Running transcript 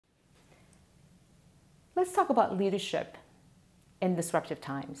Let's talk about leadership in disruptive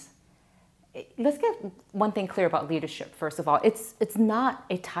times. Let's get one thing clear about leadership. First of all, it's not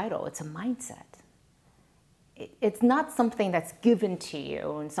a title, it's a mindset. It's not something that's given to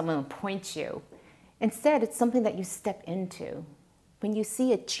you and someone appoints you. Instead, it's something that you step into. When you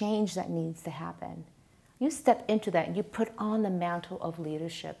see a change that needs to happen, you step into that and you put on the mantle of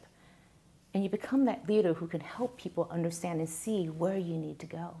leadership. And you become that leader who can help people understand and see where you need to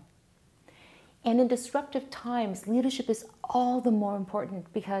go. And in disruptive times, leadership is all the more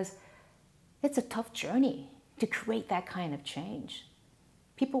important because it's a tough journey to create that kind of change.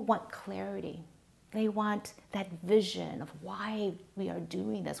 People want clarity. They want that vision of why we are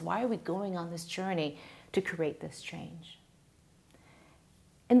doing this. Why are we going on this journey to create this change?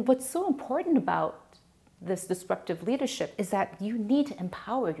 And what's so important about this disruptive leadership is that you need to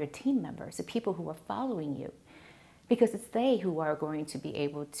empower your team members, the people who are following you, because it's they who are going to be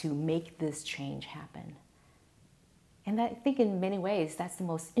able to make this change happen. And I think in many ways, that's the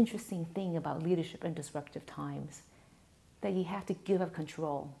most interesting thing about leadership in disruptive times, that you have to give up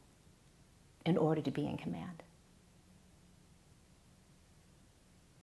control in order to be in command.